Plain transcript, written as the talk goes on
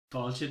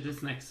Bullshit,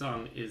 this next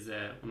song is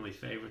one of my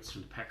favourites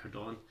from Pecker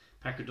Dunne.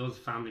 Pecker Dunne's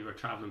family were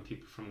travelling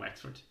people from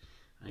Wexford,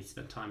 and he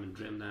spent time in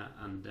Drimna,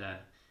 and I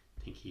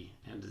think he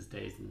ended his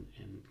days in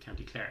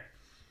County Clare.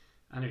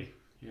 Anyway,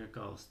 here it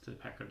goes to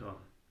Pecker Dunne.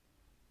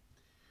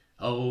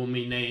 Oh,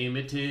 me name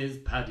it is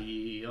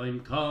Paddy, I'm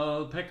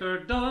called Pecker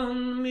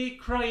Dunne, me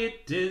cry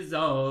it is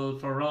all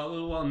for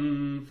all,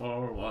 one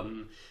for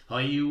one.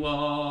 I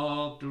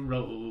walk the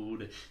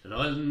road that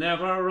I'll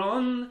never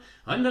run,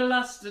 I'm the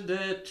last of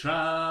the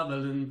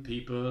travelling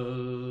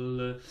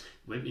people.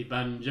 With me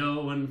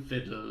banjo and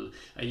fiddle,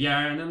 a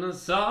yarn and a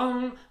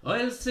song,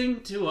 I'll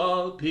sing to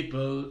all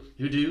people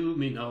who do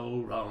me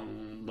no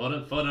wrong. But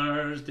if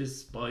others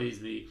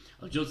despise me,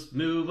 I'll just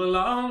move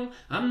along,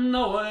 and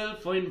know I'll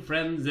find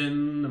friends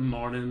in the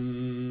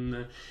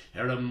morning.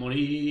 Here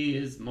money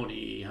is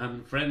money,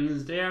 and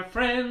friends they are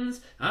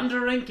friends, and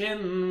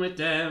drinking with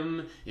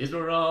them is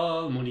where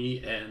all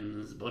money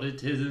ends. But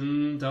it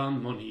isn't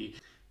on money,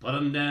 but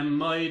on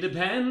them I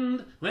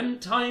depend, when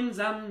times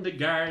and the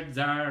guards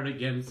are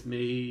against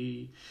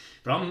me.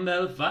 From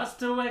Belfast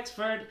to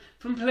Wexford,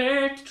 from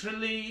Clare to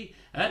Tralee,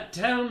 a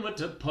town with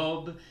a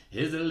pub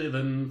is a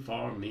living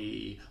for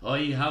me. I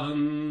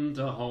haven't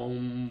a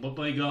home, but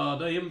by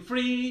God I am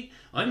free.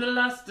 I'm the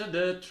last of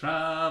the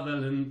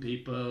travelling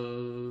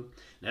people.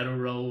 Now the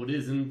road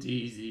isn't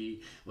easy,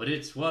 but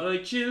it's what I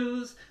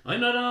choose. I'm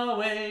not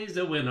always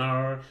a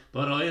winner,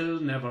 but I'll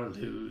never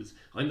lose.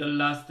 I'm the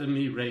last of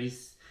me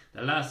race,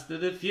 the last of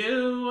the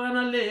few, and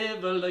I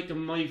live like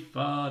my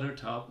father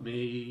taught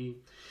me.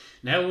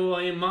 Now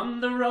I'm on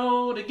the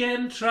road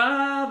again,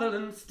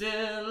 travelling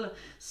still.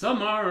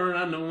 Summer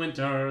and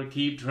winter,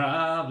 keep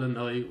travelling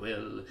I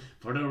will.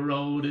 For the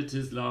road it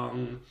is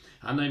long,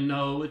 and I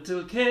know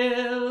it'll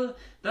kill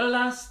the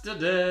last of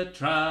the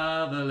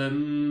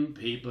travelling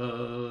people.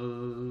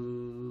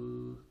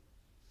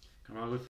 Come on,